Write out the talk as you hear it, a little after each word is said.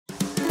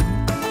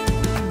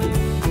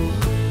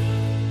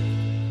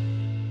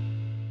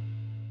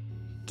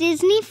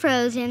Disney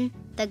Frozen,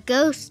 The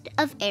Ghost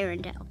of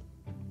Arendale.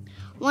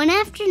 One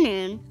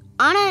afternoon,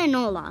 Anna and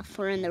Olaf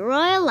were in the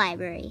royal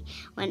library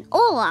when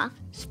Olaf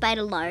spied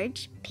a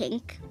large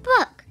pink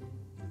book.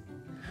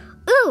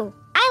 "Ooh,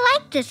 I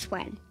like this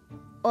one,"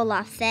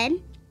 Olaf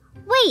said.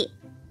 "Wait,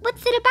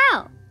 what's it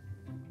about?"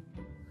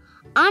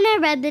 Anna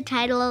read the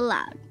title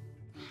aloud.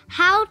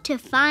 "How to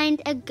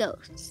Find a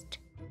Ghost."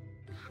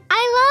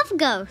 "I love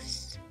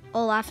ghosts,"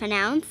 Olaf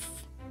announced.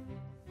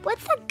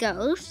 "What's a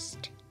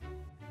ghost?"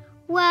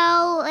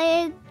 "Well,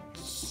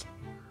 it's..."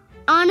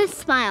 Anna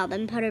smiled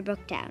and put her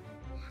book down.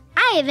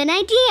 "I have an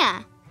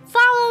idea.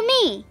 Follow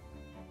me."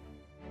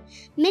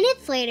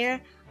 Minutes later,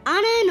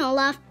 Anna and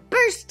Olaf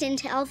burst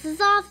into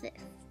Elsa's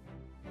office.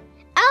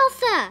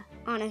 "Elsa,"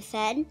 Anna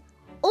said,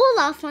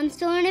 "Olaf wants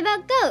to learn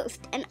about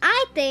ghosts, and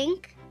I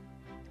think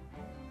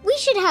we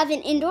should have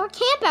an indoor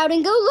camp out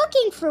and go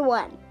looking for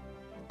one,"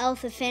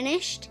 Elsa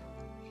finished.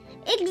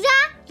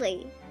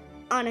 "Exactly,"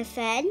 Anna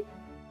said.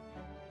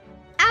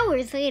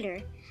 Hours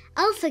later,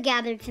 Elsa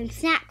gathered some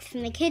snacks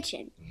from the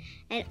kitchen,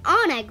 and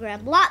Anna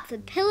grabbed lots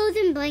of pillows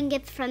and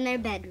blankets from their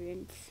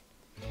bedrooms.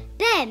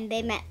 Then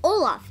they met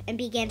Olaf and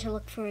began to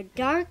look for a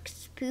dark,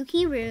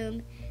 spooky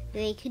room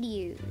they could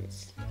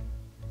use.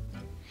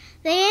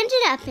 They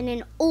ended up in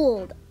an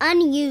old,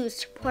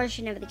 unused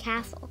portion of the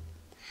castle.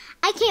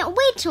 "I can't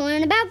wait to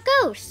learn about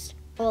ghosts,"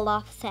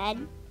 Olaf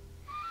said.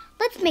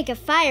 "Let's make a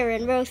fire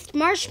and roast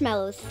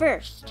marshmallows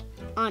first,"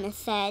 Anna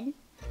said.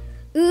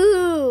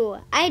 "Ooh,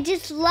 I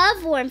just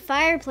love warm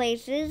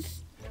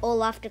fireplaces,"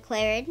 Olaf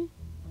declared.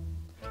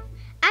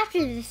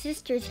 After the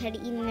sisters had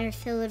eaten their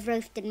fill of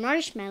roasted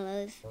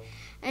marshmallows,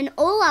 and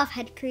Olaf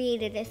had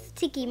created a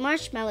sticky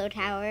marshmallow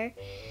tower,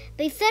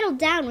 they settled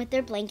down with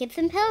their blankets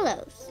and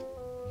pillows.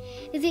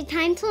 "Is it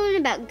time to learn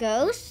about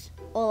ghosts?"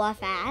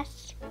 Olaf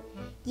asked.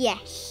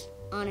 "Yes,"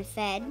 Anna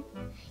said.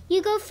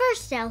 "You go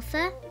first,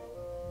 Elsa."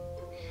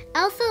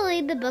 Elsa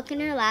laid the book in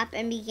her lap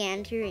and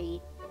began to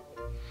read.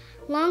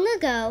 "Long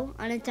ago,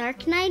 on a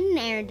dark night in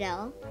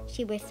Arendale,"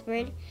 she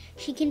whispered.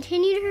 She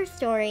continued her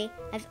story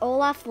as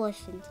Olaf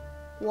listened,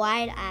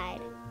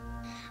 wide-eyed.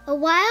 A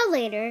while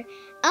later,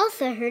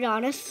 Elsa heard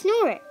Anna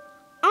snort.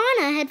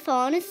 Anna had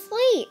fallen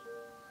asleep.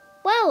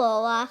 "Well,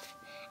 Olaf,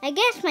 I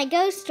guess my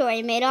ghost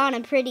story made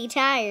Anna pretty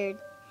tired."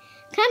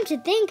 "Come to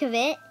think of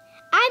it,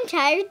 I'm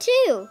tired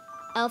too,"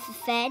 Elsa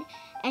said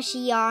as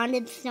she yawned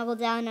and snuggled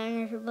down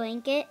under her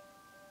blanket.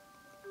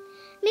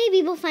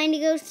 "Maybe we'll find a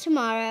ghost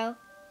tomorrow."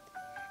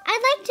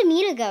 "I'd like to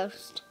meet a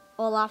ghost,"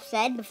 Olaf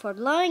said before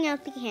blowing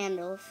out the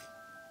candles.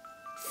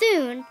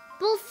 Soon,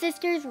 both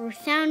sisters were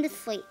sound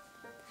asleep,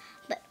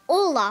 but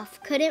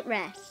Olaf couldn't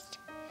rest.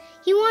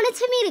 He wanted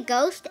to meet a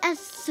ghost as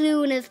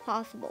soon as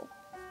possible.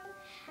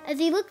 As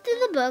he looked through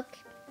the book,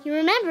 he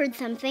remembered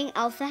something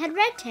Elsa had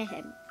read to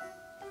him.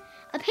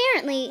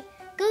 Apparently,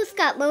 ghosts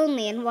got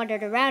lonely and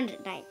wandered around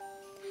at night.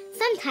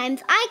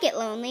 "Sometimes I get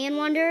lonely and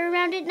wander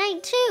around at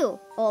night too,"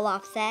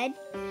 Olaf said.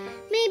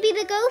 "Maybe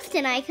the ghost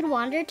and I could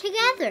wander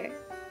together."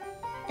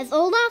 As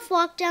Olaf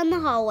walked down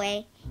the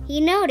hallway, he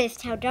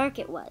noticed how dark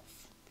it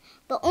was.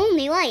 The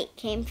only light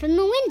came from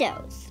the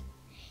windows.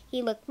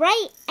 He looked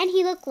right and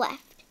he looked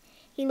left.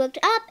 He looked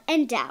up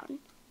and down,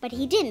 but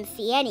he didn't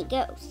see any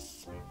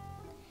ghosts.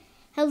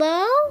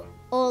 "Hello?"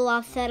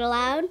 Olaf said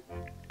aloud.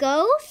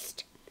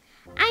 "Ghost?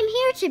 I'm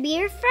here to be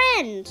your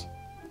friend."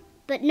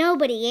 But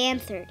nobody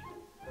answered.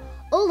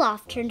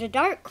 Olaf turned a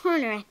dark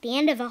corner at the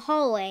end of a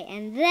hallway,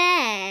 and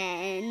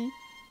then...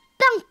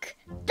 thunk!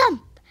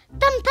 Thump!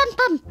 Thump, thump,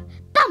 thump!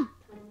 Thump!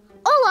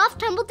 Olaf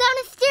tumbled down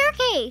a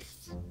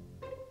staircase.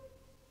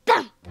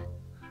 Thump!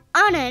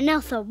 Anna and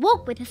Elsa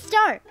woke with a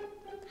start.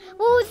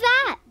 "What was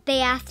that?"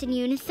 they asked in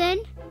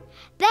unison.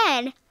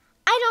 Then,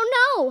 "I don't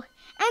know.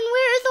 And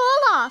where is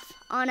Olaf?"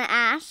 Anna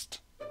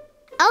asked.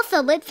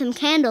 Elsa lit some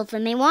candles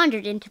and they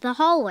wandered into the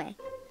hallway.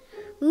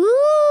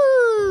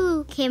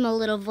 "Ooh!" came a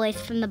little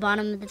voice from the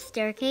bottom of the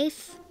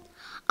staircase.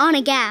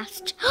 Anna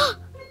gasped.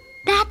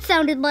 "That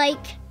sounded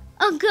like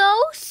a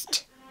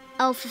ghost,"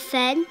 Elsa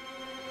said.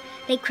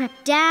 They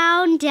crept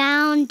down,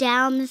 down,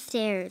 down the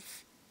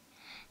stairs.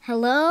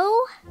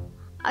 "Hello?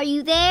 Are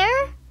you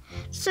there,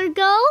 Sir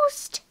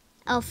Ghost?"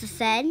 Elsa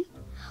said.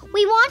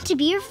 "We want to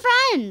be your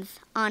friends,"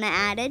 Anna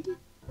added.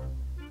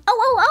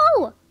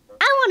 Oh!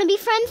 I want to be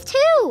friends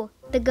too,"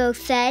 the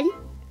ghost said.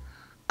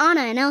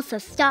 Anna and Elsa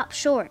stopped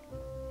short.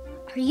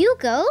 "Are you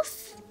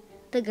ghosts?"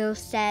 the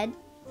ghost said.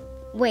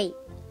 "Wait,"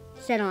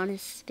 said Anna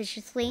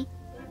suspiciously.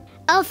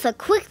 Elsa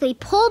quickly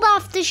pulled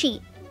off the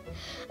sheet.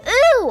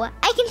 "Ooh,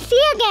 I can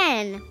see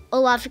again!"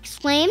 Olaf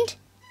exclaimed.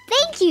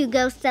 "Thank you,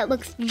 ghost that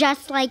looks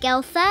just like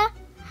Elsa."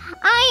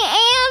 "I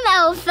am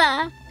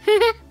Elsa,"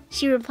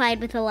 she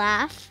replied with a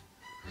laugh.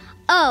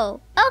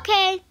 "Oh,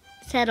 okay,"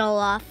 said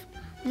Olaf.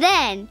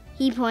 Then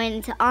he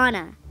pointed to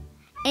Anna.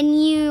 "And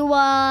you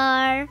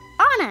are..."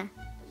 "Anna,"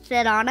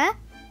 said Anna.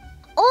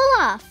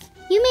 "Olaf,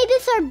 you made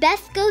this our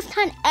best ghost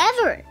hunt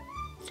ever,"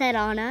 said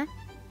Anna.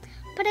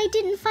 "But I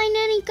didn't find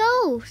any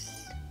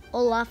ghosts,"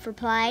 Olaf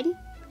replied.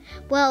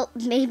 "Well,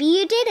 maybe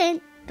you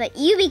didn't," but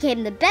you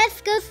became the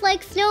best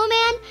ghost-like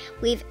snowman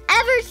we've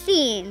ever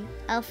seen,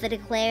 Elsa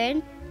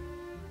declared.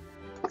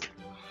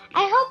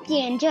 I hope you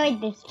enjoyed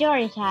this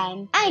story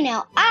time. I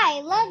know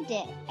I loved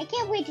it. I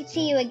can't wait to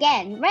see you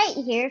again right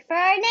here for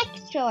our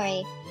next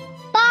story.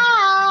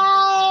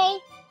 Bye!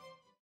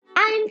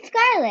 I'm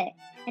Scarlett,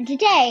 and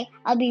today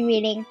I'll be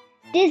reading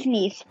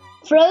Disney's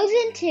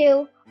Frozen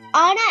 2,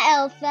 Anna,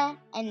 Elsa,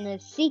 and the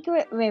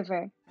Secret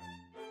River.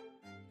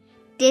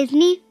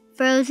 Disney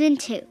Frozen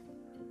 2,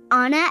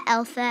 Anna,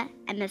 Elsa,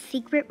 and the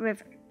Secret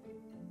River.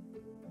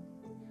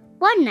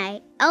 One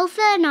night,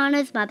 Elsa and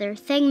Anna's mother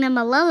sang them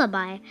a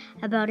lullaby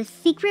about a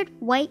secret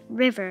white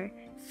river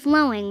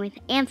flowing with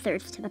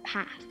answers to the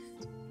past.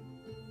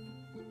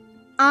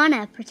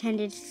 Anna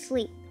pretended to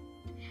sleep.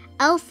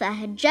 Elsa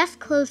had just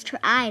closed her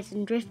eyes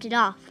and drifted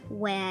off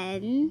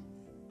when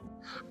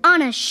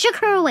Anna shook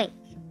her awake.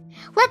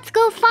 Let's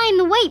go find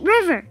the white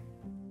river.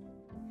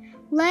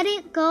 Let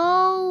it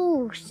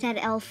go, said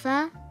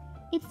Elsa.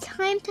 It's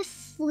time to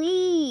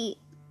sleep.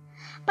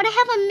 But I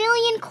have a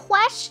million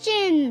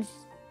questions,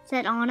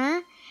 said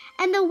Anna,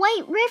 and the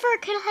white river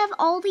could have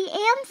all the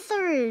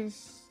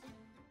answers.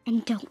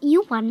 And don't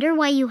you wonder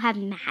why you have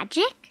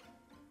magic?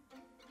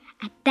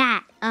 At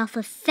that,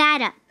 Elsa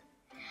sat up.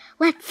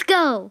 Let's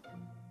go.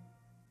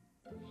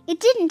 It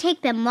didn't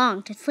take them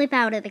long to slip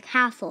out of the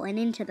castle and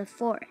into the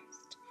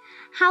forest.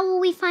 How will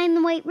we find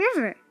the white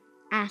river?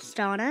 Asked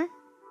Anna.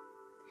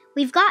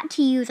 We've got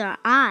to use our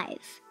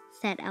eyes,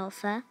 said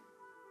Elsa.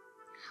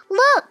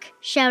 Look,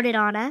 shouted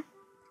Anna.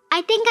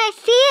 I think I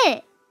see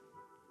it.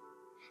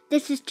 The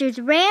sisters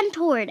ran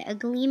toward a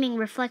gleaming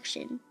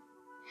reflection,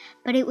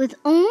 but it was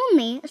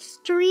only a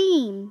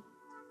stream.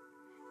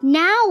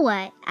 Now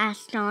what?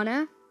 Asked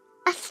Anna.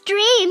 A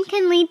stream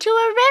can lead to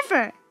a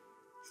river,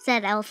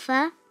 said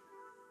Elsa.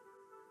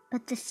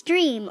 But the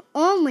stream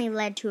only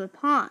led to a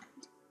pond.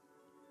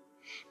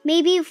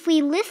 Maybe if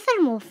we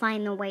listen we'll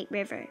find the white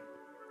river,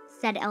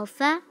 said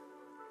Elsa.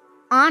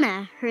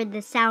 Anna heard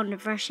the sound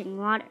of rushing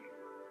water.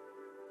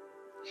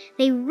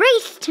 They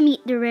raced to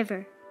meet the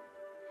river,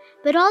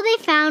 but all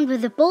they found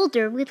was a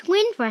boulder with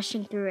wind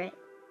rushing through it.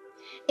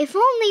 If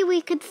only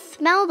we could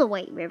smell the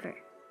white river,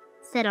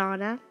 said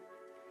Anna.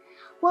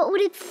 What would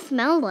it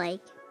smell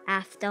like?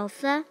 Asked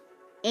Elsa.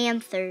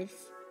 Answers,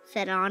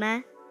 said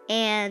Anna.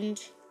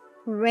 And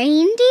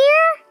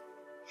reindeer?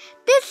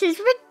 This is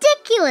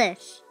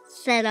ridiculous,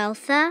 said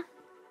Elsa.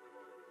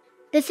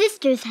 The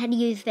sisters had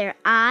used their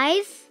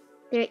eyes,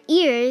 their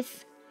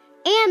ears,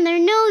 and their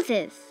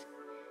noses.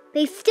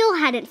 They still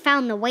hadn't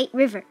found the white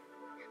river,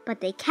 but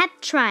they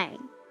kept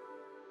trying.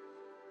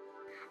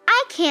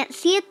 I can't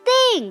see a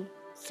thing,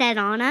 said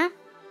Anna.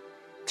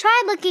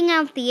 Try looking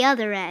out the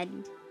other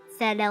end,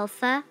 said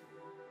Elsa.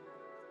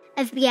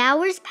 As the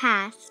hours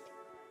passed,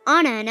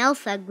 Anna and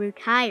Elsa grew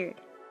tired.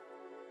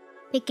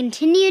 They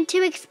continued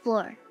to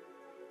explore.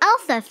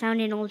 Elsa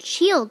found an old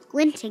shield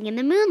glinting in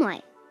the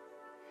moonlight.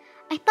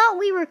 I thought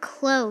we were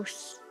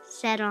close,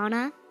 said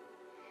Anna.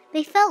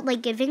 They felt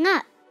like giving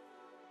up.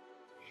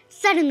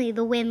 Suddenly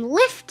the wind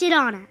lifted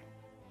Anna.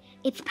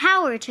 Its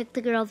power took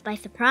the girls by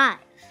surprise.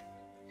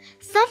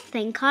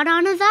 Something caught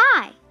Anna's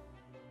eye.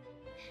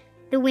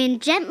 The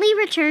wind gently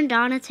returned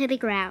Anna to the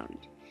ground.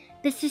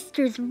 The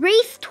sisters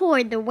raced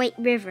toward the white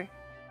river.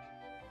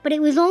 But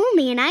it was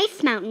only an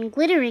ice mountain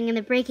glittering in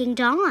the breaking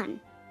dawn.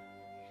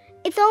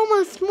 It's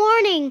almost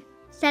morning,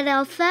 said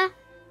Elsa.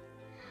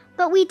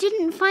 But we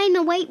didn't find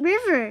the white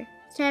river,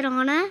 said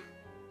Anna.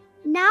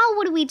 Now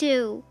what do we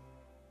do?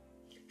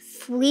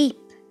 Sleep,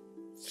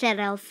 said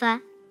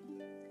Elsa.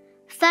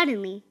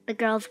 Suddenly, the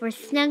girls were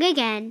snug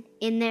again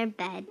in their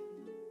bed.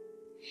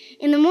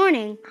 In the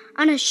morning,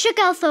 Anna shook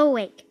Elsa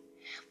awake.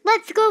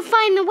 Let's go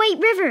find the white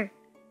river.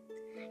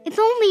 It's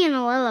only in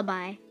a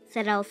lullaby,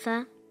 said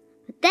Elsa.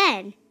 But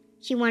then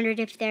she wondered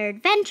if their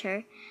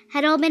adventure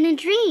had all been a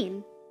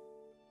dream.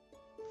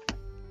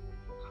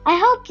 I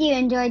hope you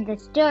enjoyed the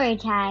story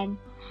time.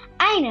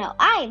 I know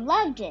I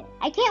loved it.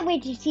 I can't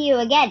wait to see you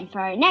again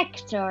for our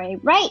next story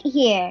right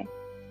here.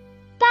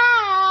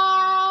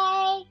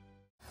 Bye!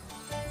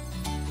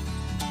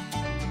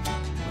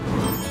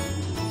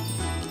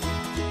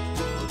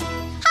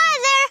 Hi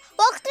there!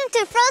 Welcome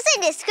to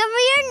Frozen Discover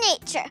Your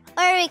Nature,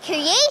 where we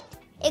create,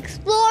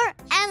 explore,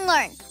 and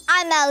learn.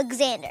 I'm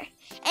Alexander,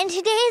 and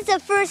today is the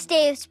first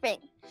day of spring.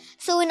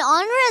 So in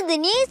honor of the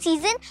new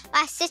season,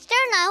 my sister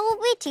and I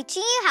will be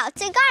teaching you how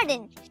to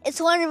garden.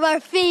 It's one of our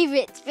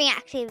favorite spring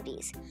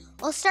activities.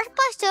 We'll start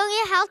by showing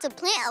you how to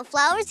plant a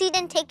flower seed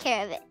and take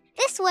care of it.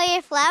 This way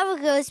your flower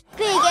grows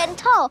big and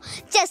tall,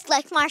 just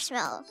like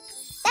marshmallow.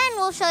 Then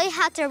we'll show you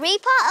how to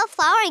repot a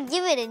flower and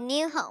give it a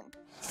new home.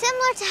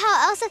 Similar to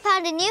how Elsa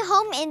found a new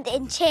home in the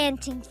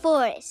enchanting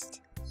forest.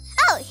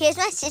 Oh, here's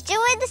my sister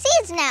with the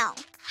seeds now.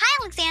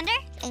 Hi, Alexander.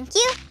 Thank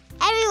you.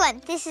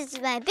 Everyone, this is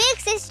my big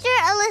sister,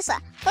 Alyssa.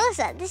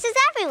 Alyssa, this is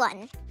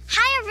everyone.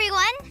 Hi,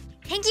 everyone.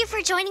 Thank you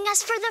for joining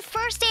us for the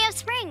first day of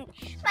spring,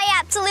 my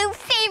absolute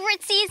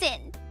favorite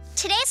season.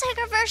 Today's like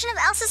our version of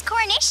Elsa's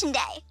coronation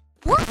day.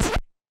 What?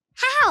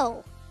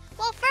 How?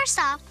 Well, first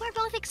off, we're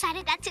both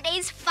excited that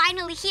today's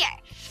finally here.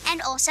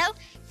 And also,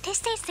 this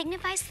day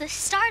signifies the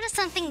start of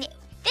something new.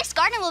 This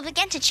garden will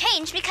begin to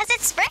change because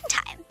it's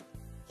springtime.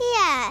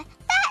 Yeah,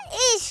 that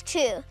is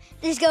true.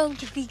 There's going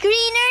to be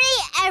greenery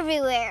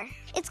everywhere.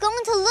 It's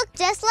going to look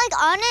just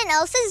like Anna and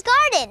Elsa's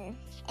garden.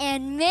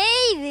 And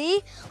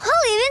maybe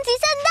we'll even see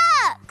some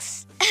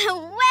ducks.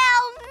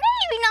 Well,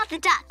 maybe not the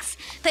ducks.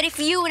 But if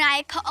you and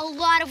I put a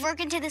lot of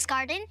work into this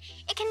garden,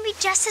 it can be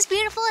just as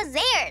beautiful as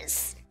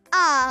theirs.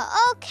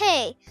 Ah,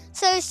 okay.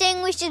 So you're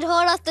saying we should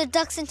hold off the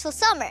ducks until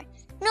summer?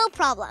 No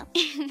problem.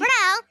 For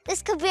now,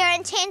 this could be our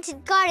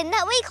enchanted garden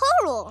that we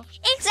co-rule.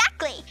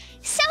 Exactly.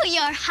 So,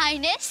 Your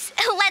Highness,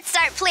 let's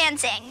start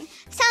planting.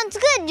 Sounds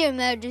good, Your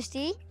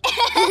Majesty.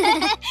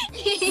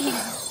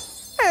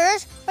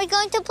 First, we're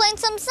going to plant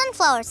some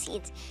sunflower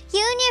seeds.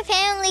 You and your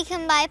family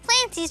can buy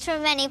plant seeds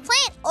from any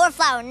plant or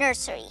flower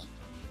nursery.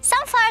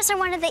 Sunflowers are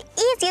one of the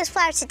easiest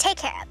flowers to take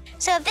care of.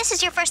 So if this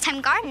is your first time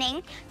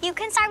gardening, you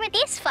can start with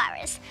these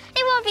flowers.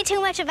 They won't be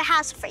too much of a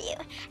hassle for you.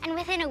 And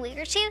within a week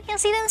or two, you'll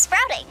see them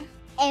sprouting.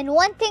 And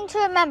one thing to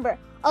remember,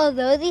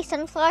 although these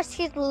sunflower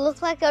seeds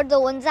look like they're the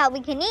ones that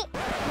we can eat,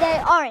 they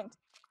aren't.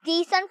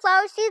 These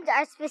sunflower seeds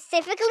are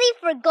specifically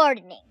for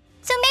gardening.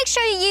 So make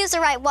sure you use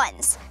the right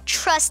ones.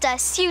 Trust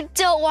us, you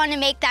don't want to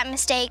make that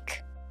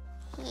mistake.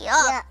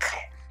 Yuck.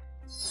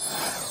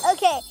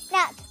 Okay,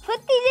 now to put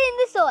these in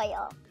the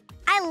soil.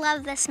 I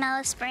love the smell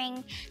of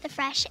spring, the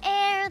fresh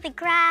air, the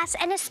grass,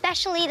 and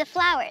especially the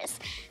flowers.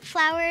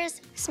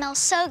 Flowers smell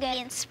so good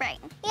in spring.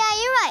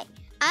 Yeah, you're right.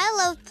 I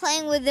love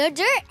playing with the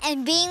dirt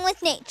and being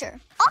with nature.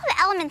 All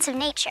the elements of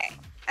nature,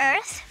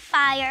 earth,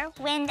 fire,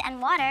 wind,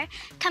 and water,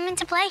 come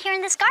into play here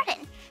in this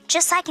garden,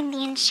 just like in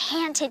the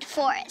enchanted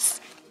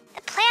forest.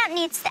 The plant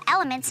needs the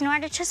elements in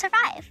order to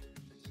survive.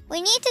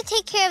 We need to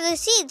take care of the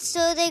seeds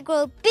so they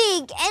grow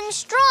big and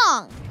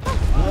strong.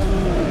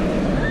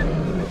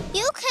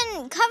 You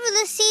can cover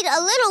the seed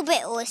a little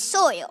bit with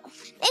soil.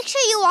 Make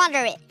sure you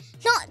water it,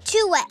 not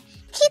too wet.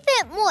 Keep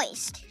it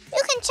moist.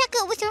 You can check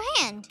it with your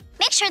hand.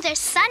 Make sure there's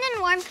sun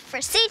and warmth for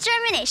seed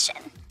germination.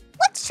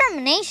 What's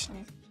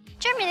germination?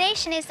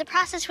 Germination is the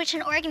process which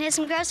an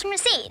organism grows from a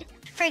seed.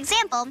 For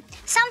example,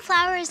 some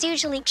flowers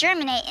usually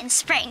germinate in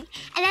spring,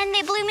 and then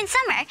they bloom in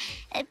summer.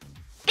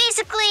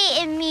 Basically,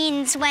 it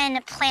means when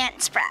a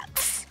plant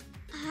sprouts.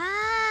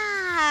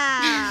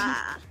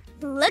 Ah.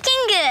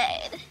 Looking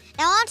good.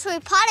 Now on to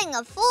repotting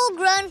a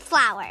full-grown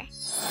flower.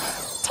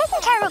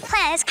 Taking care of a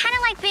plant is kind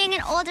of like being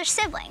an older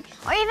sibling,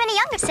 or even a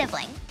younger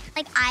sibling.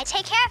 Like I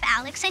take care of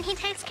Alex and he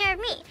takes care of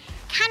me.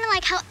 Kind of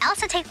like how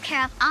Elsa takes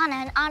care of Anna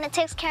and Anna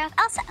takes care of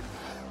Elsa.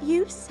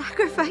 You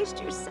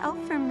sacrificed yourself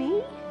for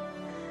me?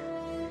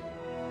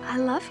 I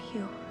love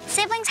you.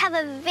 Siblings have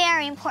a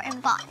very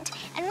important bond,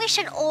 and we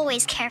should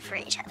always care for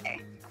each other.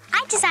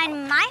 I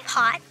designed my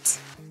pot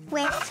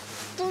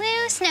with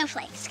blue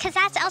snowflakes, because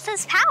that's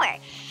Elsa's power.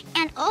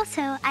 And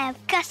also, I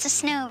have gusts of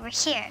snow over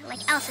here,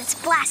 like Elsa's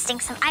blasting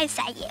some ice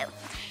at you.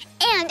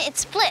 And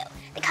it's blue,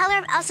 the color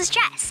of Elsa's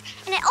dress.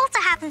 And it also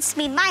happens to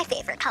be my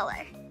favorite color.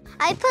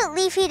 I put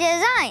leafy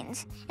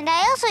designs, and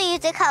I also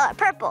used the color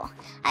purple.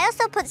 I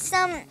also put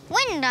some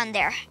wind on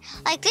there,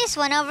 like this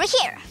one over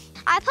here.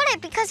 I put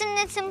it because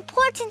it's an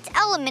important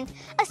element,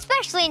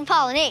 especially in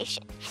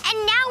pollination.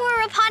 And now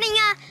we're repotting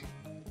a,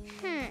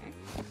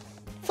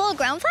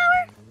 full-grown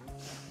flower?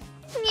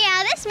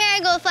 Yeah, this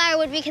marigold flower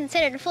would be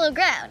considered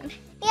full-grown.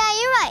 Yeah,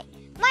 you're right.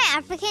 My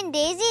African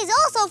daisy is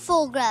also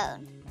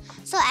full-grown.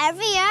 So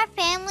every year, our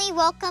family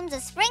welcomes the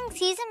spring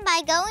season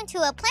by going to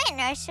a plant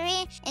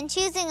nursery and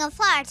choosing a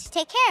flower to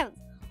take care of.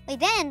 We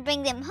then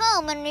bring them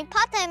home and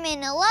repot them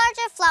in a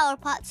larger flower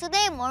pot so they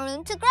have more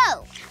room to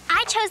grow.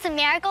 I chose the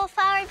marigold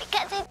flower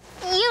because it's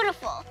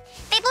beautiful.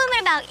 They bloom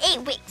in about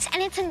 8 weeks,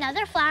 and it's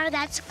another flower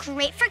that's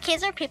great for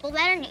kids or people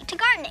that are new to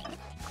gardening.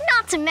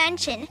 Not to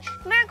mention,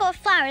 marigold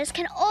flowers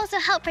can also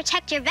help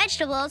protect your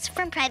vegetables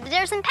from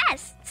predators and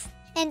pests.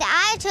 And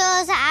I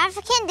chose the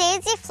African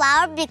daisy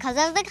flower because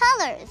of the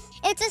colors.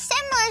 It's a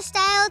similar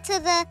style to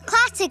the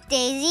classic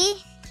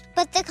daisy,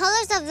 but the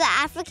colors of the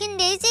African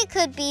daisy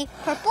could be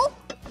purple,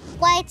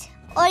 white,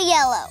 or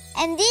yellow.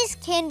 And these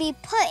can be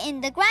put in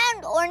the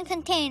ground or in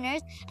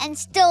containers and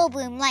still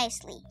bloom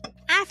nicely.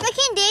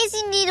 African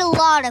daisies need a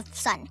lot of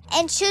sun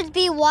and should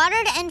be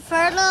watered and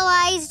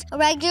fertilized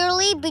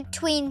regularly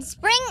between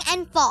spring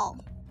and fall.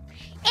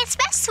 It's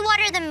best to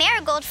water the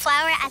marigold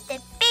flower at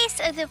the base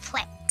of the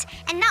plant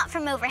and not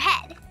from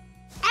overhead.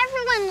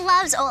 Everyone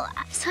loves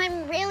Olaf, so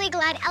I'm really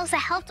glad Elsa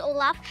helped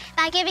Olaf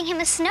by giving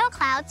him a snow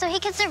cloud so he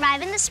could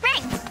survive in the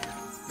spring.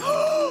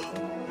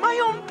 My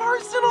own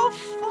personal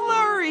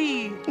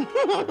flurry!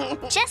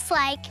 Just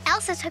like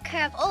Elsa took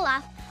care of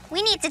Olaf,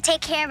 we need to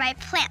take care of our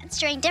plants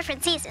during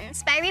different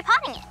seasons by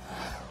repotting it.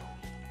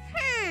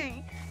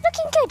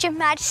 Looking good, Your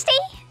Majesty.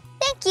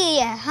 Thank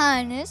you, Your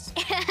Highness.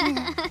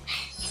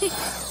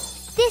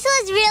 This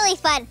was really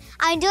fun.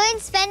 I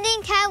enjoyed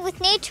spending time with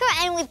nature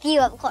and with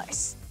you, of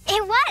course.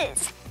 It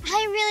was.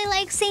 I really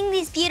like seeing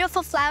these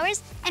beautiful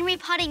flowers, and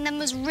repotting them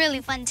was really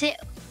fun too.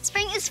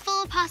 Spring is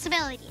full of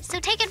possibilities, so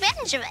take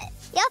advantage of it.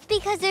 Yep,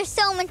 because there's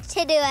so much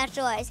to do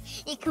outdoors.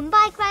 You can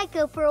bike ride,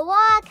 go for a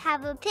walk,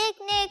 have a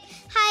picnic,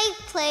 hike,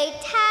 play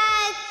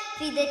tag,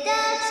 feed the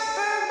ducks,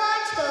 bird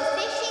watch, go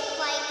fishing,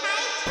 fly a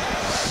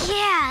kite.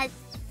 Yeah,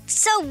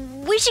 so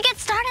we should get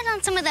started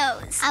on some of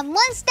those. I'm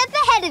one step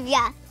ahead of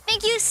ya.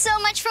 Thank you so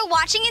much for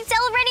watching and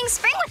celebrating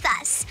spring with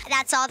us.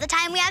 That's all the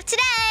time we have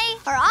today.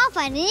 We're off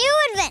on a new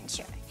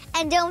adventure.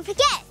 And don't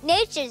forget,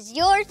 nature's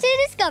yours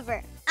to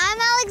discover. I'm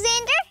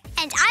Alexander.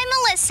 And I'm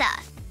Melissa.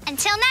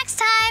 Until next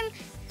time,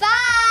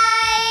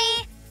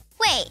 Bye!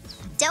 wait,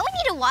 don't we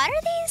need to water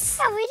these?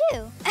 Yeah, we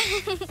do.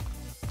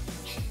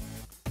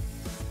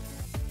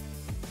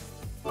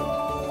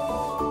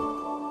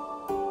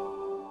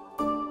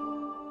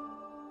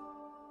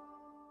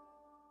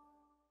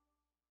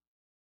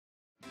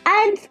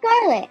 I'm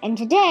Scarlett, and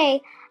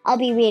today I'll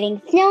be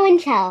reading Snow and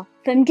Tell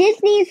from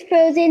Disney's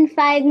Frozen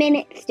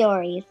 5-Minute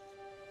Stories.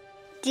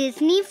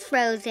 Disney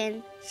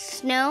Frozen,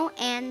 Snow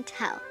and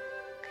Tell.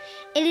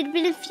 It had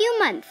been a few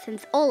months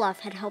since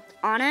Olaf had helped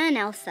Anna and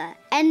Elsa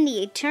end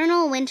the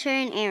eternal winter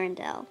in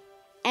Arendale,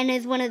 and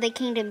as one of the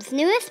kingdom's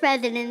newest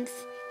residents,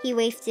 he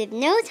wasted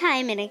no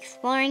time in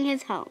exploring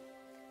his home.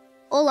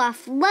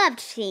 Olaf loved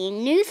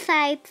seeing new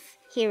sights,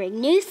 hearing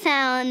new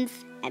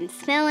sounds, and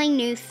smelling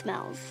new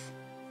smells.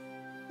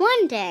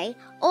 One day,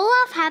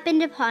 Olaf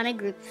happened upon a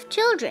group of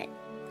children.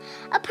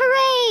 "A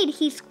parade!"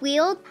 he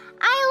squealed.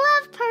 "I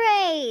love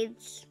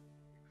parades!"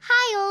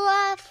 "Hi,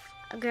 Olaf,"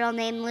 a girl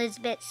named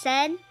Lisbeth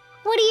said.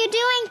 "What are you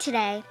doing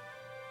today?"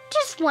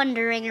 "Just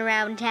wandering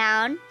around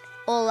town,"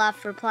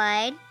 Olaf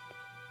replied.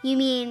 "You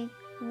mean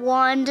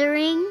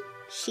wandering?"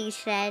 she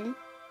said.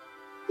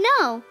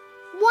 "No,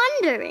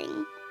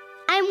 wondering.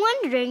 I'm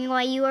wondering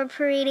why you are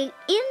parading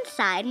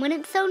inside when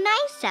it's so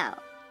nice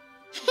out."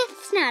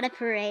 "It's not a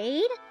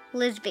parade,"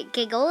 Lisbeth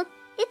giggled.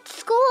 "It's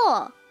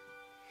school."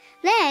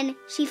 Then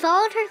she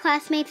followed her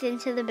classmates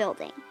into the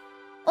building.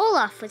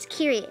 Olaf was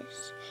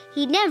curious.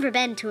 He'd never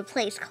been to a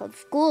place called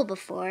school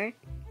before.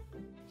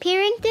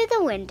 Peering through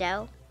the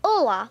window,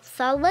 Olaf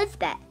saw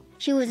Lisbeth.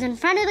 She was in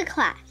front of the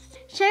class,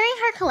 sharing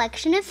her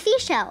collection of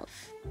seashells.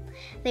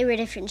 They were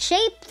different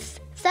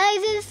shapes,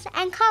 sizes,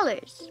 and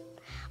colors.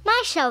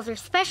 "My shells are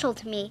special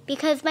to me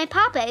because my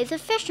papa is a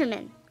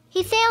fisherman.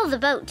 He sails a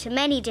boat to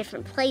many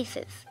different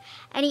places,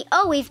 and he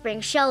always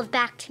brings shells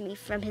back to me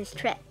from his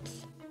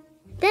trips."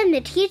 Then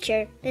the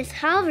teacher, Miss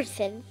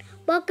Halverson,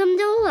 welcomed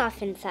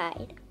Olaf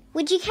inside.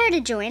 "Would you care to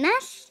join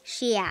us?"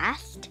 she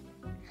asked.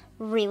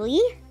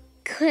 "Really?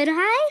 Could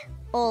I?"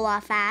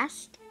 Olaf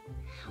asked.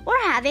 "We're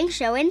having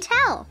show and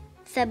tell,"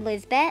 said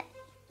Lisbeth.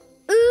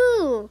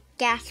 "Ooh,"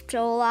 gasped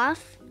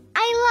Olaf.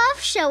 "I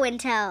love show and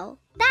tell.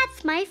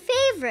 That's my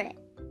favorite."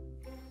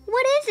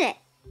 "What is it?"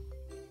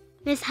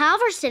 Miss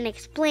Halverson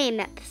explained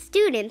that the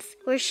students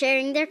were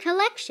sharing their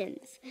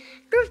collections,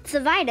 groups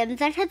of items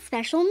that had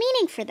special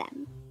meaning for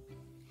them.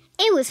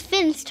 It was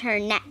Finn's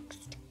turn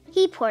next.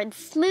 He poured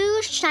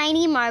smooth,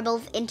 shiny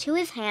marbles into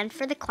his hand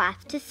for the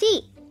class to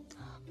see.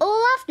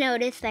 Olaf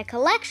noticed that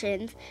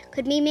collections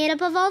could be made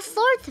up of all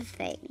sorts of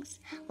things,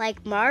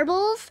 like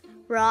marbles,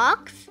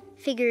 rocks,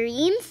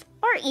 figurines,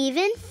 or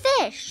even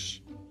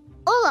fish.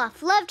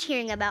 Olaf loved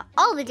hearing about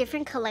all the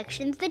different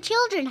collections the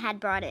children had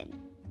brought in.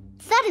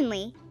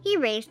 Suddenly, he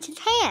raised his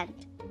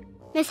hand.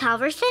 "Miss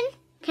Halverson,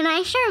 can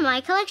I share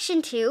my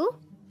collection too?"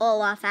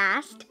 Olaf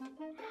asked.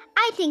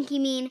 "I think you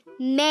mean,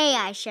 may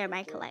I share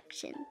my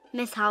collection?"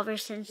 Miss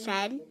Halverson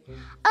said.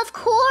 "Of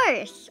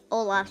course,"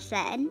 Olaf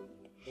said.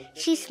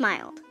 She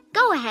smiled.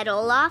 "Go ahead,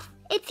 Olaf.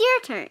 It's your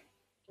turn."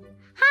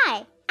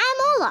 "Hi, I'm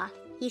Olaf,"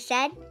 he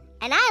said,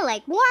 "and I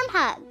like warm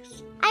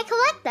hugs. I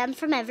collect them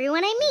from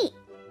everyone I meet."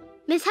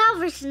 Miss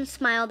Halverson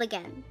smiled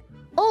again.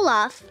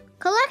 "Olaf,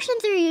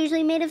 collections are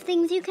usually made of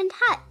things you can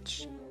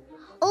touch."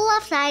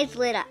 Olaf's eyes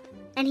lit up,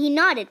 and he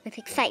nodded with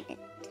excitement.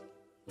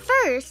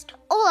 First,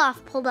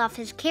 Olaf pulled off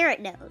his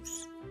carrot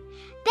nose.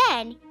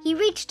 Then, he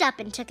reached up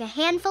and took a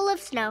handful of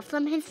snow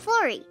from his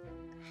flurry.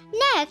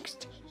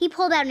 Next, he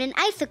pulled out an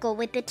icicle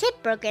with the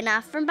tip broken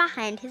off from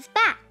behind his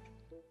back.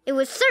 It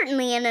was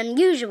certainly an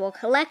unusual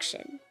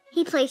collection.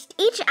 He placed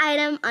each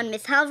item on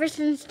Miss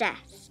Halverson's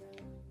desk.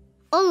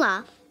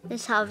 "Olaf,"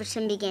 Miss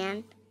Halverson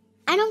began,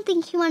 "I don't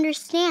think you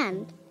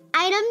understand.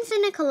 Items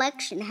in a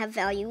collection have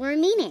value or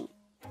meaning.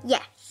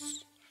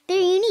 Yes, they're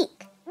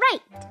unique,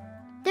 right.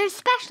 They're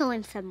special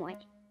in some way.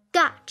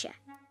 Gotcha."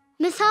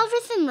 Miss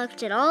Halverson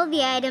looked at all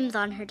the items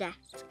on her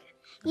desk.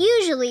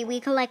 Usually we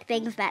collect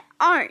things that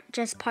aren't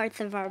just parts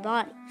of our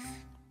bodies.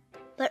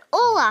 But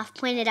Olaf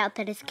pointed out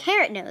that his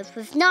carrot nose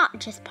was not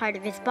just part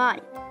of his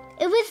body.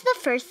 It was the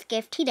first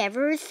gift he'd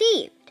ever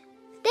received.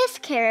 "This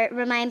carrot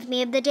reminds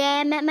me of the day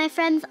I met my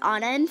friends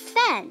Anna and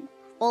Sven,"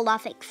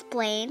 Olaf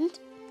explained.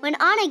 "When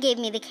Anna gave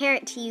me the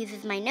carrot to use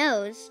as my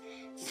nose,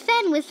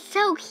 Sven was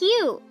so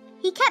cute.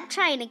 He kept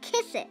trying to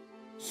kiss it.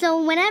 So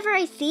whenever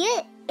I see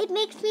it, it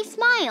makes me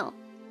smile."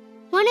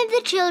 One of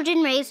the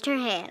children raised her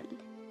hand.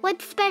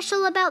 "What's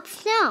special about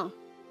snow?"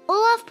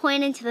 Olaf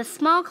pointed to the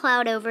small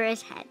cloud over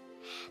his head.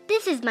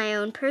 "This is my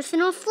own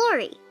personal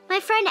flurry. My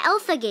friend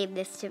Elsa gave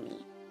this to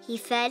me. he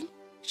said.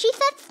 She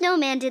said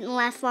snowman didn't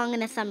last long in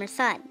the summer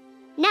sun.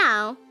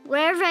 Now,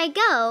 wherever I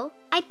go,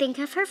 I think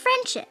of her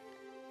friendship.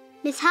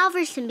 Miss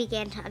Halverson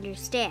began to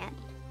understand.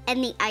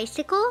 And the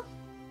icicle?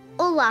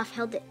 Olaf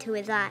held it to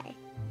his eye.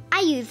 I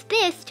used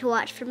this to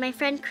watch for my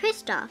friend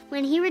Kristoff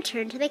when he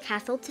returned to the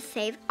castle to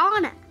save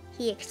Anna,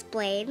 he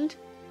explained.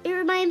 It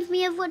reminds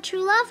me of what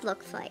true love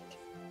looks like.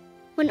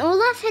 When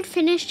Olaf had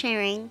finished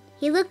sharing,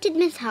 he looked at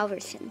Miss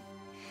Halverson.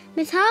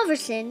 Miss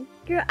Halverson,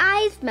 your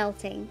eye's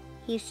melting,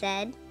 he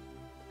said.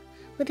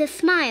 With a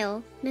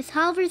smile, Miss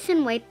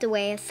Halverson wiped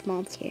away a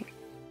small tear.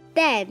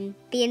 Then,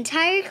 the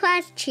entire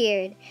class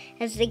cheered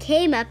as they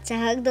came up to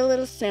hug the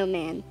little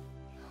snowman.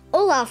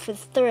 Olaf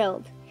was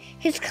thrilled.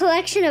 His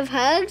collection of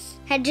hugs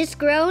had just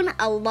grown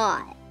a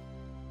lot.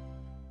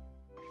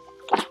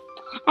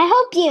 I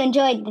hope you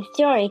enjoyed the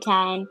story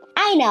time.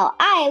 I know,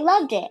 I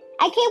loved it.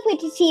 I can't wait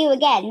to see you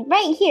again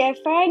right here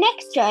for our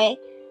next story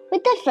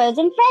with the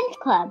Frozen Friends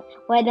Club,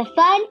 where the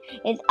fun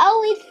is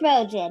always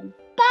frozen.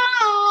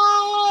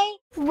 Bye!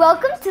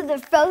 Welcome to the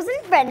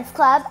Frozen Friends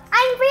Club.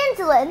 I'm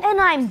Brangelin. And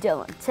I'm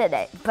Dylan.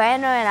 Today,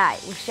 Brandon and I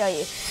will show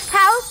you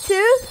how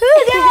to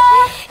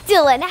hygge.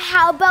 Dylan,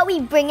 how about we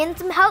bring in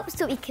some help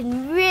so we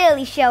can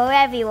really show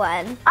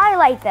everyone? I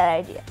like that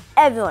idea.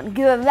 Everyone,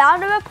 give a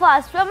round of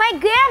applause for my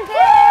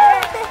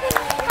grandparents.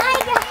 Hi,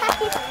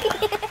 guys.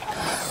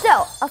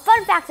 So, a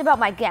fun fact about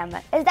my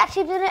grandma is that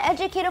she's been an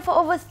educator for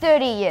over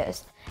 30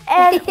 years.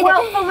 And,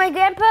 well, for my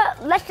grandpa,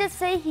 let's just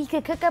say he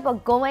could cook up a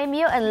gourmet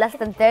meal in less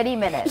than 30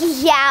 minutes.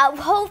 Yeah,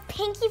 well,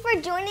 thank you for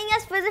joining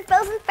us for the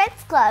Frozen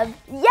Friends Club.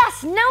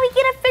 Yes, now we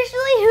can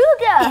officially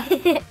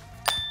hygge.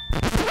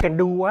 Can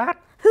do what?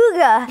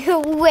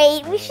 Hygge.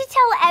 Wait, we should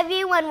tell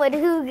everyone what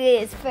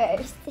hygge is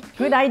first.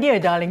 Good idea,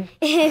 darling.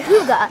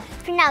 Hygge,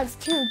 pronounced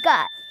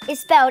hygge, is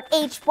spelled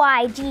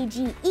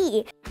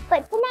H-Y-G-G-E,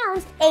 but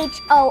pronounced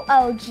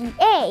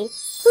H-O-O-G-A.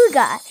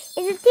 Hygge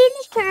is a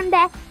Danish term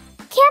that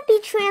can't be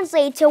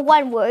translated to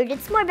one word.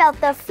 It's more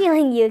about the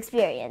feeling you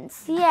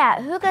experience. Yeah,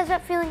 hygge is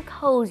about feeling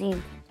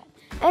cozy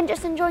and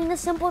just enjoying the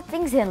simple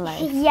things in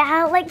life.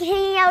 Yeah, like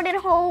hanging out at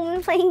home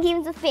and playing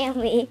games with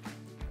family.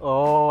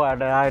 Oh, I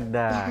like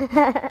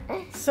that.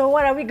 So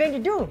what are we going to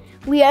do?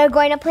 We are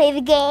going to play the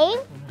game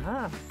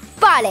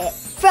Spot It,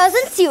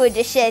 Frozen 2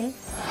 edition.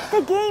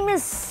 The game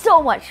is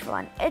so much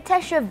fun. It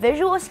tests your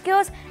visual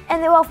skills,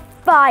 and there are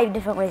 5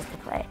 different ways to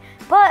play.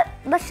 But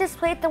let's just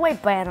play it the way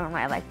Brandon and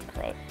I like to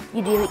play.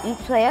 You deal each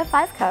player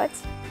 5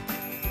 cards,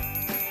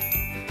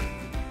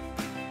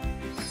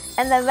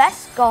 and the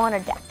rest go on a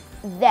deck.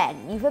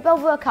 Then you flip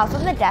over a card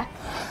from the deck.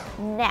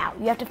 Now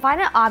you have to find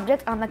an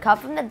object on the card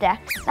from the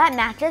deck that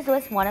matches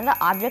with one of the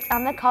objects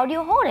on the card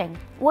you're holding.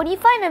 When you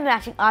find a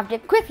matching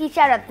object, quickly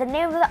shout out the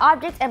name of the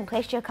object and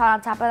place your card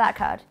on top of that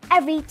card.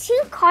 Every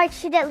 2 cards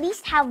should at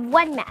least have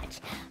one match.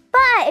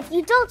 But if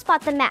you don't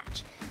spot the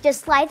match,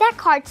 just slide that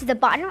card to the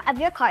bottom of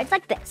your cards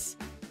like this.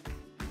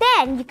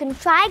 Then you can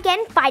try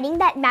again finding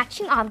that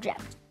matching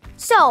object.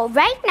 So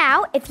right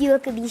now, if you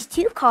look at these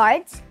 2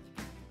 cards,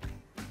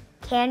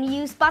 can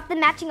you spot the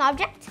matching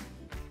object?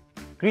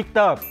 Great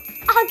job.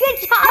 Oh, good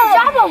job! Good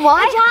job,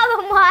 Amai! Good job,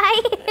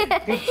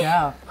 Amai! Good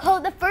job. Well,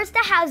 the first to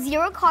have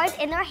 0 cards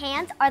in their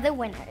hands are the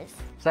winners.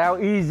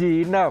 Sound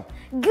easy enough.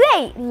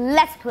 Great,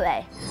 let's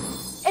play.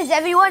 Is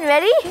everyone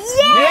ready?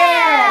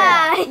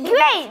 Yeah!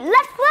 Great,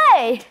 let's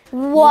play.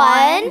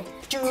 1,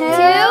 2,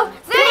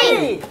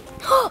 3.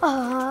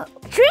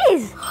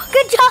 Trees.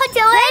 Good job,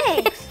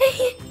 Dylan.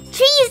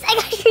 Trees. I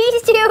got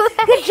trees too.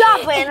 Good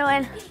job,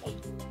 Brandon.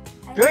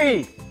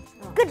 3.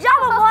 Good job,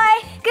 boy.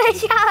 Good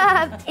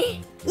job.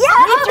 Me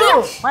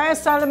too. Fire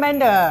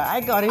salamander.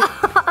 I got it.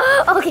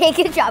 Okay,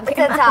 good job. It's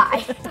a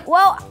tie.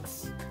 Well,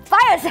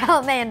 fire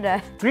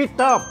salamander. Great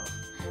job.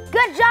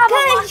 Good job,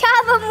 Good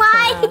job,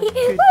 Amai.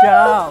 Good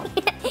job.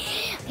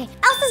 Okay,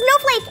 Elsa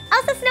Snowflake.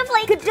 Elsa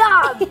Snowflake. Good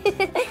job.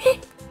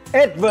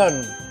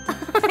 Edwin.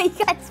 You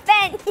got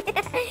Sven.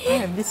 I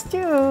have this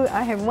too.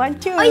 I have one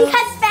too. Oh, you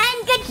got Sven.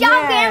 Good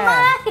job,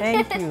 Grandma.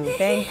 Thank you.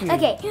 Thank you.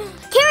 Okay,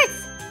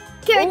 carrots.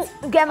 Carrots.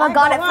 Oh, Grandma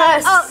got it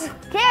first. Oh,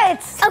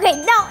 Carrots. okay,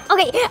 no.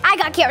 Okay, I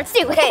got carrots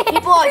too. Okay,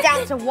 people are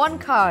down to 1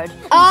 card.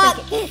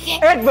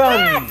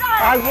 Edwin.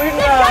 I win.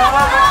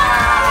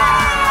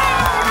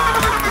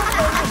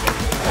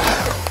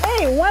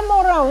 Hey, one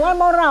more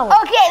round.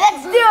 Okay,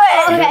 let's do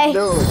it. Okay. Let's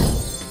do.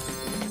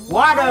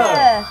 Water.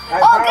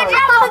 Oh, good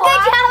job,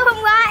 Good job,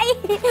 Amai.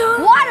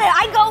 Water.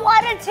 I got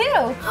water too.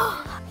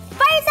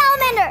 Fire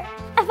salamander.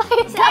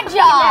 Good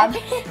job.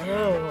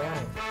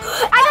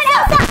 I got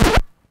Elsa.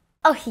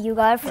 Oh, you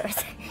got it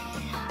first.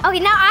 Okay,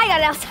 now I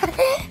got Elsa.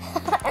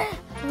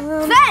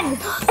 Sven.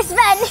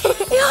 Sven.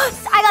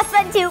 I got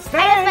Sven too. I got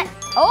Sven.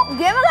 Oh,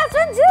 Grandma got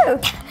Sven too.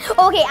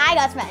 Okay, I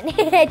got Sven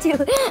too.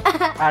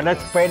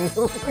 That's pen.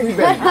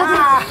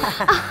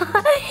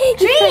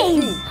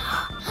 Trees.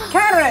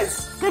 Carrots.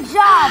 Good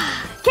job.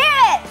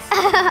 Carrots.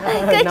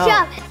 Good No.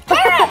 job.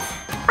 Carrots.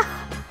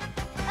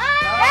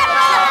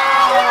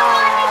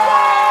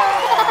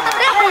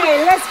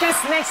 Hey, let's get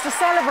snacks to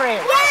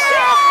celebrate.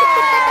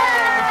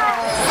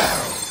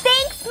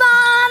 Thanks,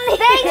 Mom.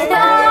 Thanks,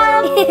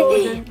 Mom!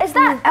 Is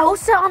that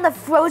Elsa on the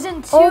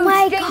Frozen 2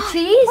 string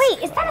cheese?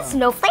 Wait, is that a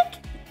snowflake?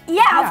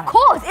 Yeah, of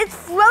course. It's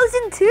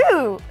Frozen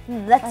too.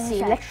 Let's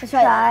see. Let's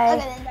try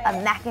a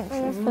mac and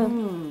cheese.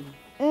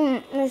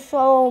 It's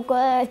so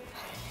good.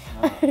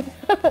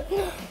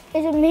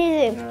 It's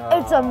amazing.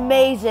 It's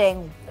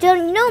amazing.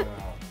 Dylan, you know,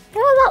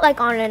 you're a lot like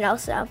Anna and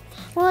Elsa.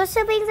 Well,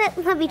 siblings that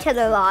love each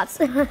other lots.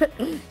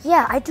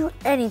 Yeah, I do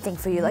anything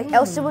for you, like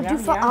Elsa would do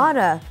for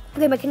Anna.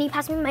 Okay, but can you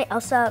pass me my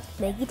Elsa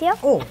Maggie tail?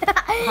 Oh.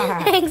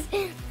 Thanks.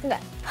 Okay.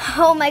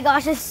 Oh my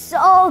gosh, it's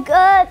so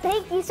good.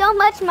 Thank you so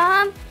much,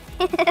 Mom.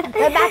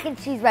 The mac and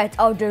cheese bites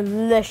are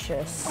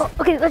delicious. Oh,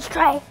 okay, let's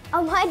try.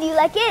 Why do you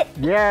like it?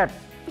 Yeah,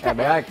 I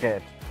like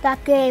it.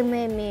 That game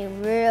made me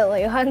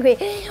really hungry.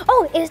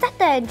 Oh, is that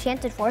the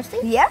Enchanted Forest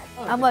thing? Yeah?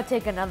 I'm gonna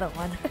take another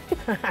one.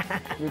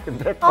 You can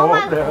take Oh all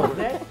my of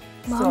them.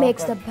 Mom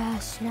makes the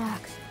best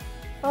snacks.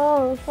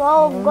 Oh,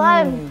 so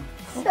good.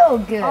 So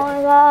good. Oh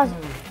my gosh,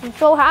 I'm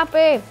so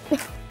happy.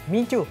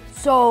 Me too.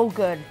 So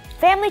good.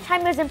 Family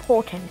time is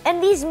important,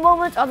 and these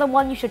moments are the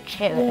ones you should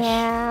cherish.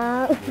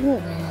 Yeah.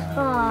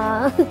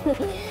 Aw.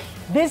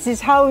 This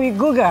is how we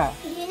Google.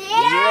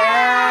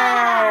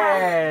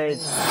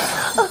 Yes!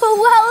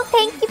 Well,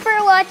 thank you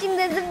for watching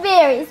this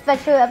very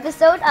special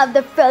episode of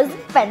the Frozen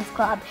Friends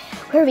Club,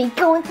 where we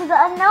go into the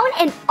unknown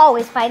and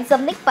always find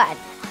something fun.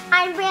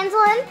 I'm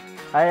Branzelyn.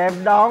 I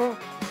am Dong.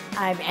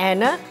 I'm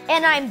Anna.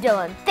 And I'm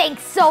Dylan.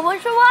 Thanks so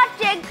much for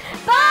watching.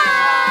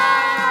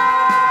 Bye!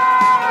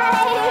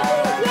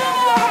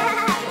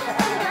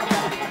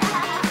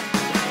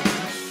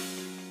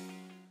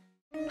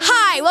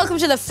 Hi, welcome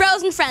to the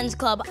Frozen Friends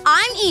Club.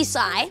 I'm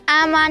Isai.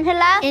 I'm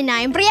Angela. And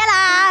I'm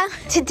Briella.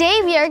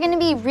 Today we are going to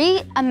be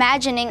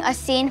reimagining a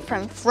scene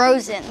from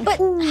Frozen. But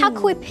how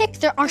could we pick?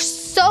 There are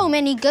so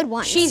many good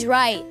ones. She's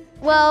right.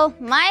 Well,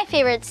 my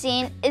favorite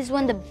scene is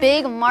when the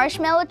big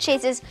marshmallow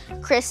chases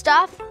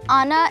Kristoff,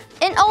 Anna,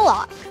 and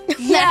Olaf.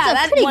 Yeah,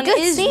 That's a pretty one good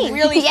is scene.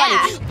 really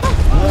Yeah. funny.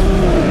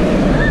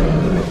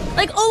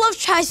 Like Olaf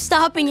tries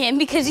stopping him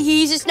because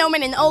he's a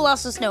snowman and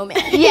Olaf's a snowman.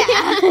 Yeah.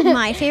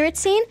 My favorite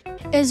scene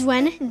is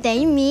when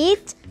they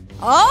meet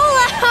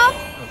Olaf.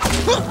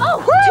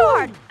 Oh, too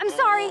hard. I'm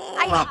sorry.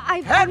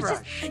 I was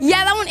just.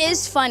 Yeah, that one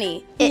is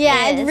funny.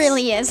 It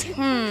really is.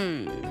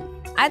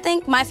 I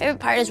think my favorite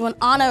part is when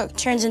Anna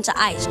turns into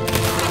ice.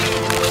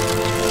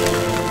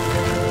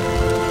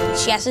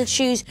 She has to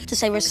choose to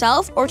save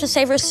herself or to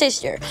save her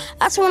sister.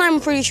 That's one I'm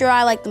pretty sure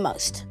I like the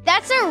most.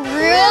 That's a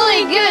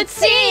really good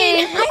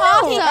scene.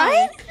 Awesome.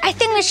 Right? I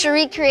think we should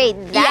recreate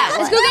that.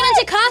 Let's go get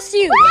into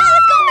costume. Yeah,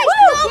 let's go make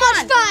so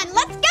much fun.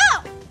 Let's go.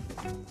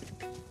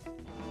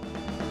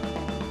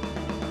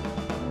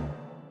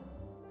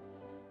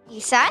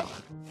 Isai?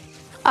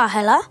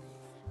 Hella.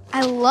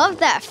 I love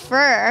that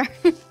fur.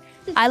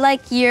 I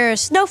like your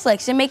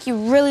snowflakes. They make you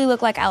really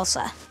look like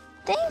Elsa.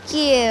 Thank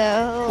you.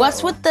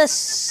 What's with the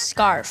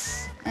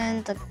scarf?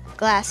 And the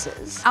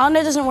glasses.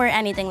 Anna doesn't wear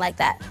anything like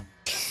that.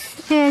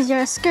 Here's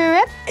your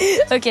script.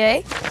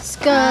 Okay.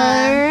 Script.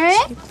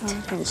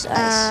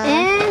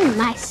 And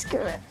my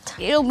script.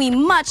 It'll be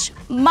much,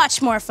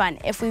 much more fun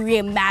if we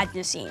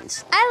reimagine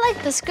scenes. I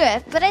like the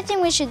script, but I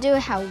think we should do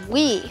it how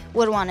we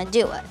would want to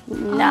do it.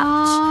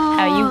 Not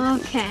how you.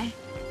 Okay.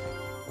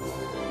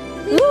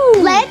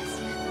 Let's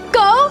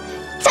go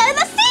to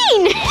the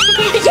scene.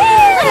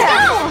 Yeah!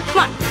 Let's go.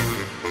 Come on.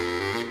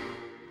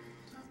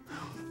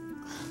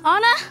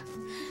 Anna?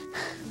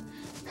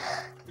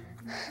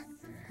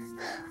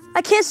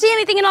 I can't see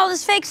anything in all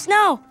this fake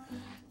snow.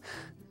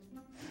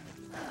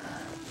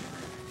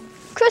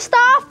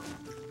 Kristoff?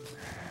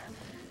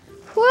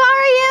 Where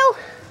are you?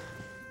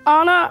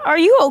 Anna, are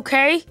you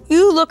okay?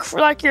 You look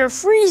like you're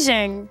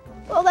freezing.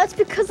 Well, that's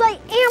because I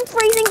am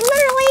freezing,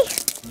 literally.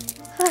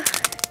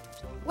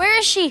 Where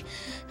is she?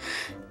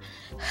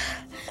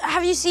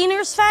 Have you seen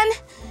her, Sven?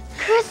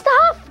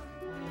 Kristoff?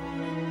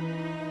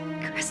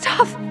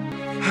 Kristoff.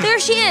 There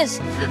she is.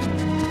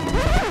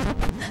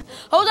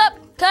 Hold up,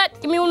 cut,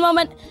 give me one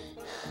moment.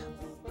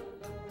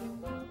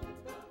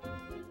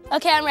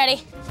 Okay, I'm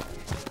ready.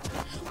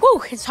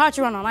 Whew, it's hard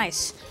to run on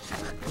ice.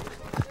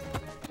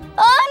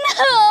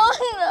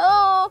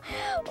 Oh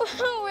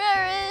no,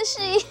 where is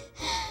she?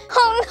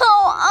 Oh no,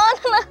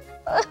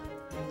 Anna.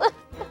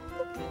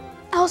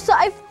 Elsa,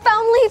 I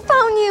finally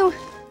found you.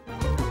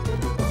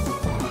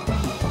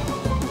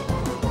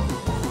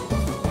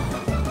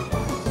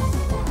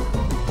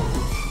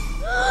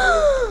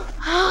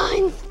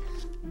 Hans,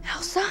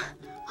 Elsa,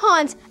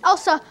 Hans,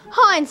 Elsa,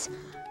 Hans,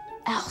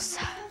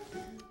 Elsa.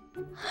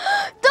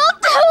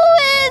 Don't do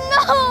it!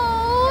 No!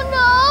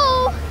 No!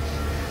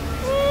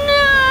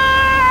 No!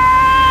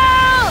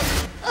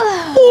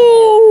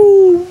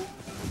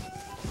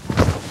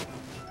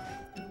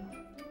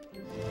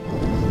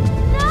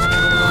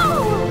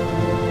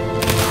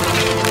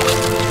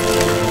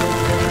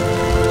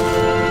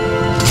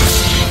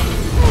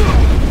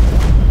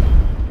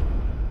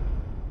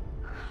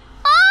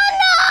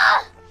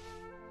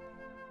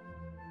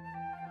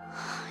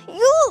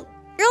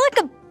 You're like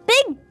a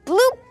big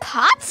blue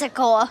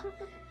popsicle.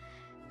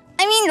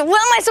 I mean,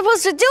 what am I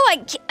supposed to do?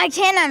 I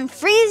can't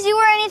unfreeze you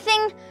or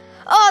anything.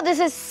 Oh, this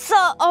is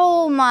so,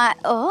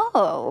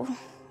 oh.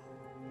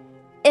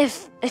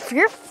 If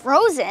you're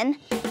frozen,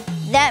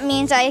 that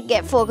means I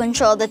get full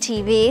control of the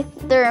TV,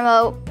 the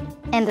remote,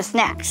 and the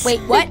snacks.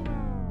 Wait, what?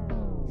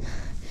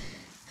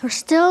 We're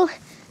still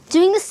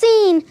doing the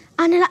scene.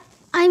 Anna,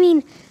 I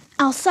mean,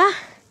 Elsa.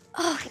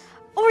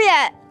 Oh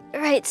yeah,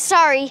 right,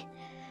 sorry.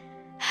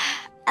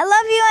 I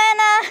love you,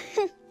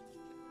 Anna.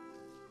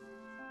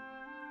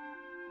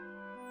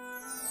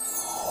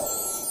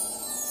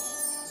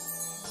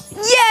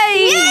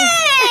 Yay!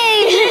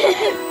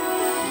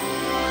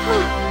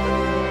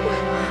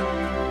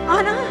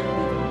 Anna?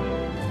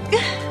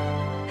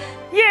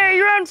 Yeah,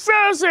 you're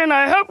unfrozen.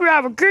 I hope you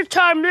have a good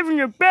time living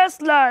your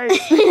best life.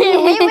 We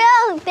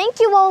will. Thank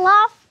you,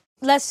 Olaf.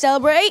 Let's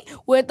celebrate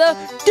with a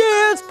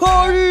dance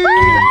party!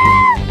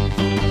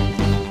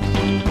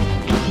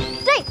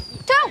 3,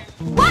 2,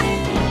 1.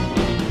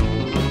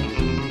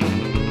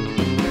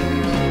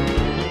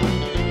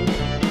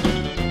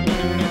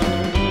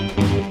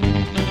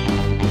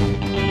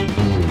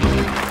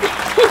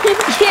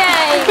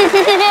 Yay!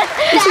 That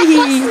was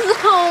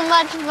so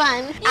much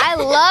fun. I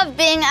love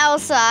being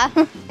Elsa.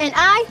 And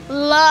I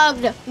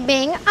loved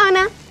being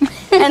Anna.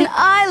 And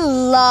I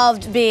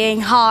loved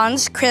being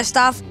Hans,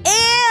 Kristoff,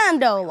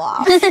 and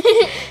Olaf.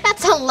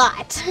 That's a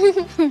lot.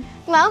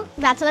 Well,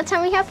 that's all the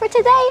time we have for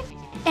today.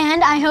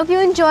 And I hope you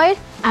enjoyed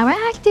our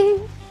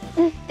acting.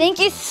 Thank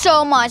you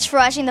so much for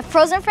watching the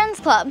Frozen Friends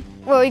Club,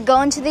 where we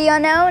go into the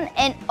unknown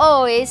and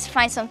always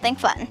find something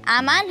fun.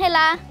 I'm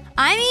Angela.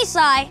 I'm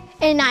Isai.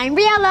 And I'm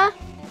Briella.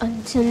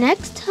 Until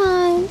next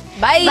time.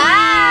 Bye.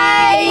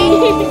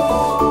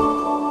 Bye.